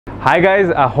Hi guys,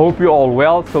 I hope you're all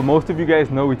well. So most of you guys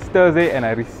know it's Thursday and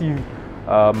I received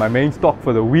my main stock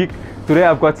for the week. Today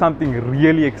I've got something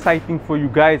really exciting for you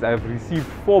guys. I've received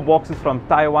 4 boxes from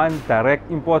Taiwan,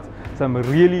 direct imports. Some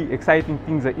really exciting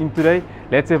things are in today.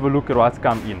 Let's have a look at what's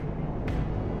come in.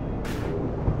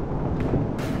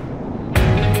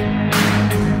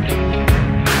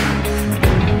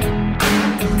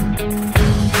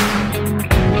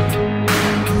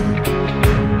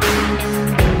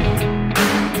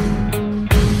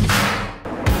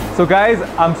 So guys,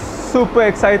 I'm super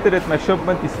excited that my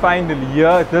shipment is finally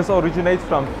here. This originates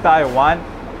from Taiwan.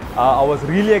 I was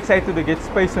really excited to get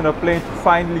space on a plane to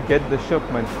finally get the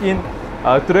shipment in.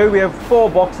 Today we have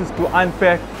 4 boxes to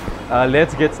unpack.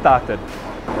 Let's get started.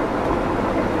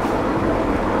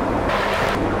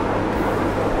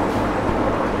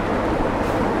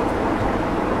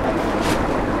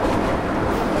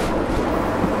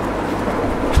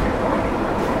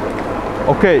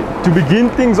 Okay, to begin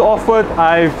things off with,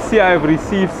 I've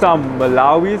received some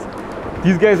Malawis.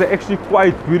 These guys are actually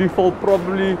quite beautiful.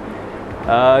 Probably,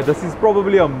 this is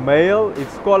probably a male.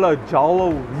 It's called a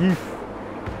Jalo Reef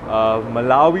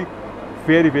Malawi.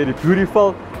 Very, very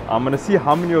beautiful. I'm gonna see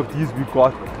how many of these we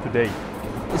got today.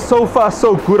 So far,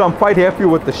 so good. I'm quite happy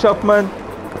with the shipment.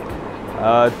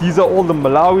 These are all the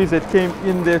Malawis that came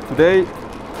in there today.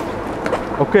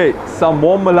 Okay, some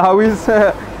more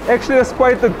Malawis. Actually, that's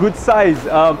quite a good size.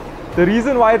 The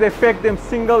reason why they pack them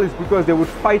single is because they would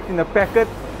fight in a packet,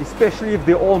 especially if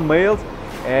they're all males,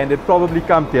 and they'd probably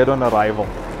come dead on arrival.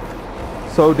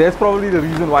 So that's probably the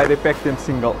reason why they pack them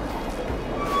single.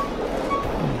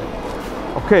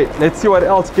 Okay, let's see what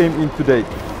else came in today.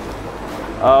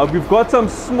 We've got some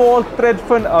small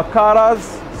threadfin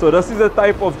Acaras. So this is a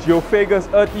type of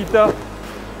Geophagus earth eater.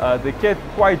 They get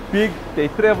quite big, they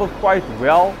travel quite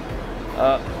well.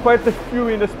 Quite a few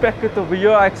in this packet over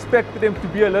here. I expected them to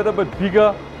be a little bit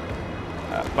bigger,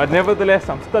 but nevertheless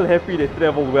I'm still happy they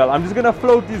travel well. I'm just gonna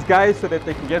float these guys so that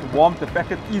they can get warm. The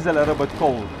packet is a little bit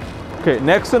cold. Okay,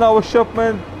 next on our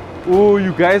shipment, oh,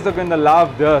 you guys are gonna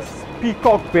love this.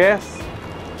 Peacock bass,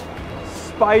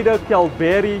 spider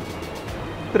Kelberi,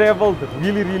 traveled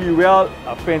really, really well.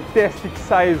 A fantastic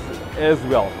size as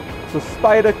well. So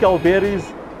spider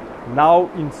Kelberis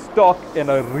now in stock and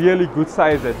a really good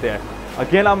size at that.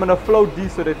 Again, I'm gonna float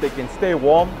these so that they can stay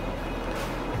warm.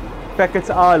 Packets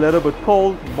are a little bit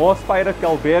cold. More spider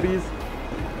Kelberis.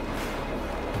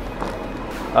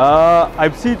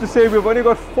 I'm seen to say we've only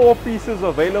got 4 pieces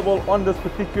available on this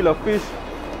particular fish,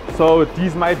 so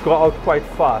these might go out quite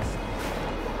fast.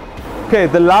 Okay,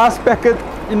 the last packet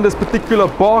in this particular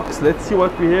box. Let's see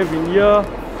what we have in here.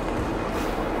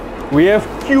 We have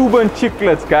Cuban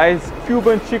Cichlids, guys.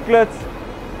 Cuban Cichlids,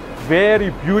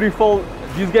 very beautiful.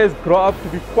 These guys grow up to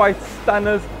be quite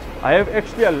stunners. I have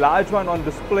actually a large one on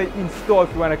display in store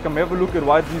if you want to come have a look at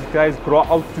what these guys grow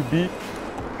out to be.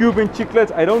 Cuban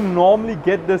Cichlids, I don't normally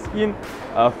get this in.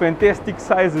 Fantastic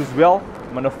size as well.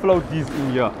 I'm going to float these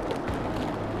in here.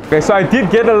 Okay, so I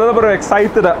did get a little bit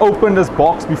excited. I opened this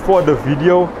box before the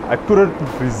video. I couldn't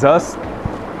resist.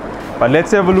 But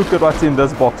let's have a look at what's in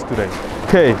this box today.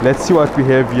 Okay, let's see what we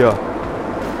have here.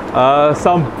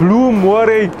 Some blue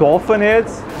moray dolphin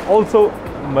heads, also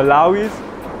Malawis,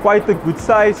 quite a good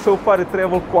size. So far they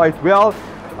travel quite well.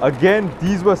 Again,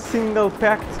 these were single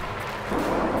packed.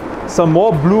 Some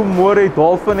more blue moray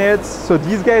dolphin heads. So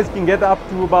these guys can get up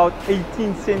to about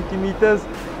 18 centimeters.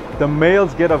 The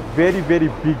males get a very, very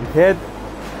big head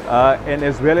and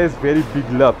as well as very big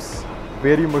lips.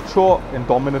 Very mature and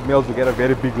dominant males will get a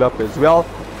very big lip as well.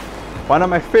 One of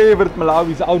my favorite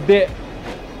Malawis out there.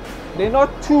 They're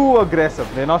not too aggressive.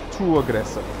 They're not too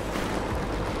aggressive.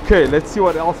 Okay, let's see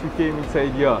what else we came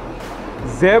inside here.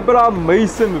 Zebra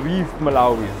Mason Reef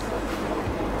Malawis.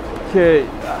 Okay.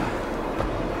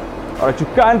 Alright, you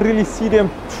can't really see them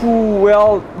too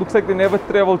well. Looks like they never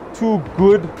travel too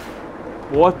good.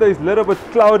 Water is a little bit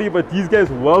cloudy, but these guys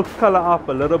will color up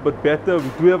a little bit better. We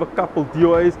do have a couple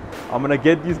DOAs. I'm gonna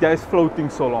get these guys floating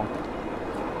so long.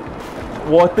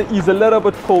 Water is a little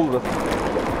bit colder.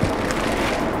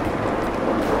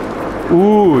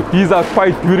 Ooh, these are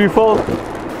quite beautiful.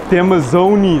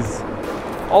 Demasonis.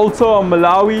 Also a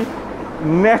Malawi,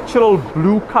 natural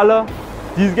blue color.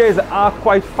 These guys are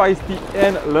quite feisty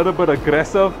and a little bit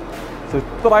aggressive. So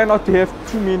try not to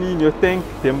have too many in your tank.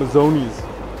 Demasonis.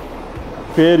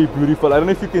 Very beautiful. I don't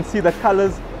know if you can see the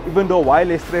colors, even though while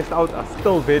they're stressed out, are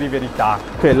still very, very dark.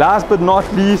 Okay, last but not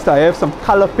least, I have some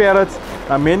color parrots.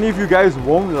 Now, many of you guys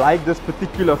won't like this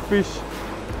particular fish.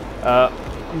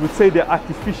 You would say they're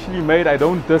artificially made. I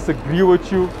don't disagree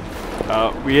with you.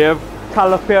 We have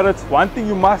color parrots. One thing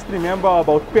you must remember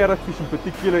about parrotfish in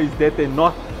particular is that they're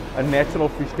not a natural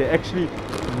fish. They're actually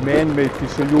man-made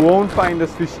fish, so you won't find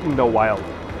this fish in the wild.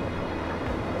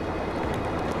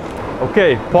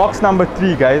 Okay, box number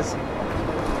 3, guys.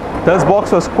 This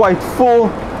box was quite full.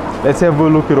 Let's have a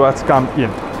look at what's come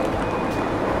in.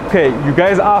 Okay, you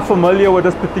guys are familiar with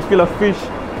this particular fish,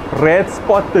 red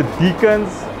spotted deacons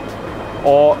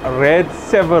or red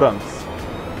Severums.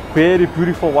 Very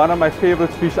beautiful, one of my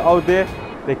favorite fish out there.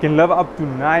 They can live up to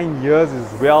 9 years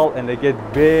as well, and they get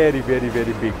very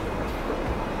big.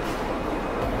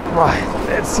 Right,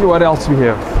 let's see what else we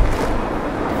have.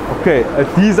 Okay,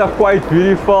 these are quite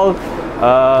beautiful.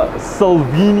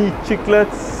 Salvin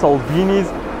Cichlids, Salvinis.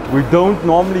 We don't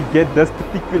normally get this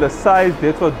particular size.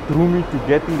 That's what drew me to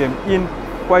getting them in.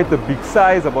 Quite a big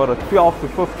size, about a 12 to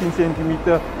 15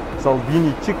 centimeter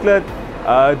Salvin Cichlid.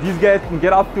 These guys can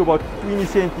get up to about 20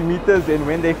 centimeters, and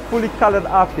when they're fully colored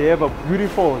up, they have a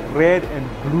beautiful red and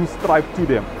blue stripe to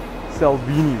them.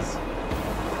 Salvinis.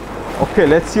 Okay,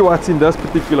 let's see what's in this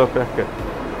particular packet.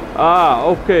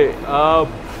 Okay.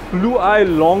 Blue eye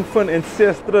longfin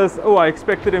ancestors. Oh, I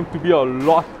expected them to be a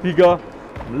lot bigger.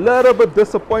 Little bit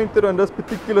disappointed on this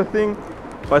particular thing,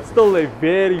 but still they're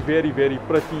very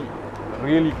pretty,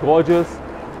 really gorgeous.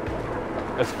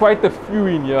 There's quite a few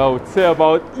in here. I would say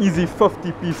about easy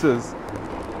 50 pieces.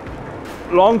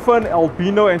 Longfin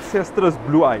albino ancestors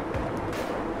blue eye.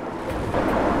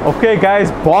 Okay guys,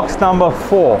 box number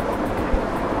 4.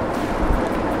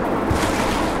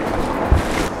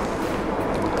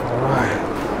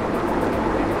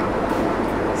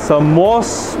 Some more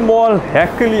small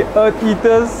hackly earth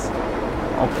eaters.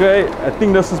 Okay, I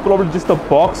think this is probably just a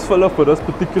box filler for this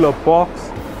particular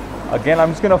box. Again,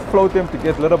 I'm just gonna float them to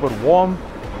get a little bit warm.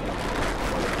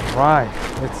 Right,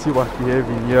 let's see what we have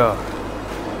in here.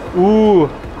 Ooh,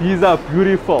 these are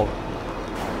beautiful.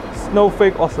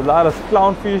 Snowflake Ocellaris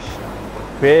clownfish.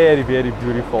 Very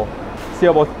beautiful. See,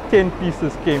 about 10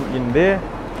 pieces came in there.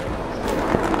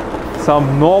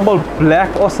 Some normal black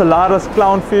Ocellaris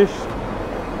clownfish.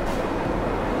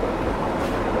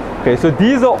 Okay, so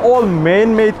these are all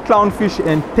man-made clownfish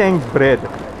and tank bred.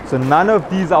 So none of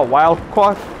these are wild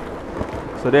caught.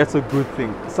 So that's a good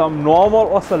thing. Some normal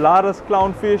Ocellaris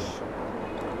clownfish.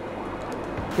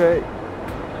 Okay.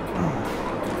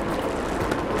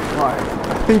 Right.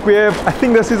 I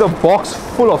think this is a box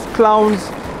full of clowns.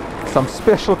 Some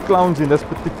special clowns in this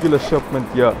particular shipment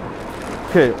here.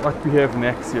 Okay, what we have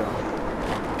next here.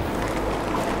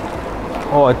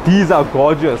 Oh, these are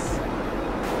gorgeous.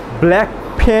 Black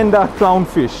Panda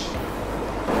clownfish.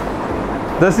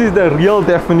 This is the real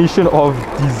definition of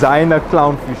designer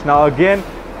clownfish. Now again,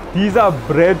 these are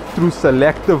bred through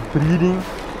selective breeding.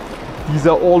 These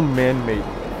are all man-made.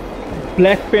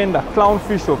 Black Panda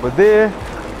clownfish over there.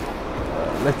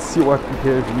 Let's see what we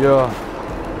have here.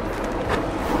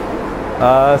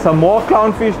 Some more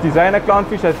clownfish, designer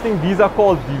clownfish. I think these are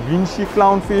called Vinci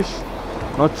clownfish.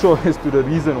 Not sure as to the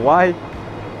reason why.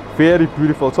 Very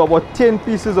beautiful. So about 10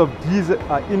 pieces of these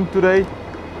are in today.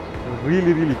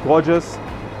 Really gorgeous.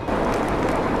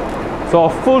 So a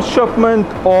full shipment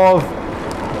of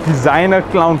designer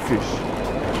clownfish.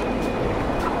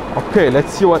 Okay,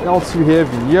 let's see what else we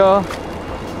have in here.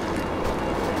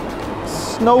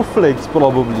 Snowflakes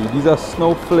probably. These are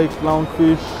snowflake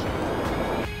clownfish.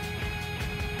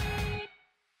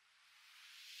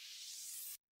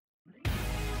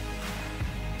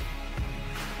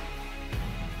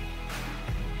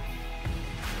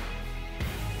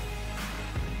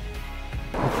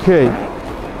 Okay.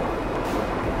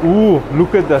 Ooh,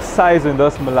 look at the size in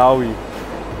this Malawi.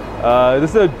 This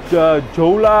is a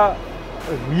Jalo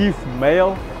Reef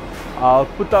male. I'll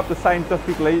put up the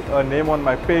scientific name on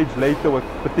my page later with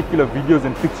particular videos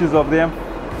and pictures of them.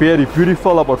 Very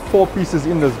beautiful, about 4 pieces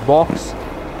in this box.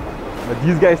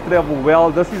 These guys travel well.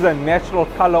 This is a natural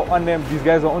color on them. These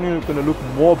guys are only going to look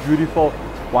more beautiful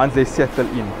once they settle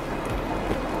in.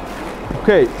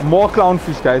 Okay, more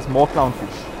clownfish guys, more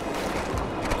clownfish.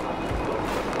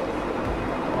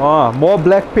 More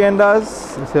black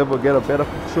pandas. Let's get a better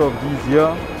picture of these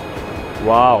here.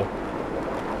 Wow,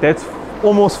 that's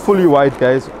almost fully white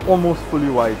guys, almost fully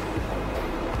white.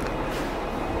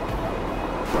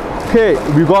 Okay,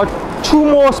 we got 2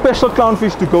 more special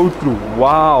clownfish to go through.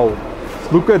 Wow,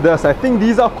 look at this. I think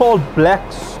these are called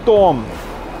Black Storm.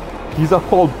 These are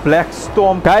called Black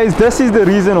Storm. Guys, this is the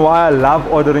reason why I love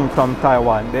ordering from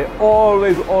Taiwan. They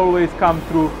always come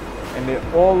through and they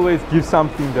always give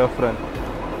something different.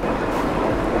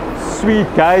 Sweet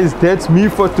guys, that's me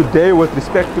for today with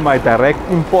respect to my direct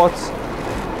imports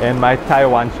and my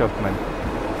Taiwan shipment.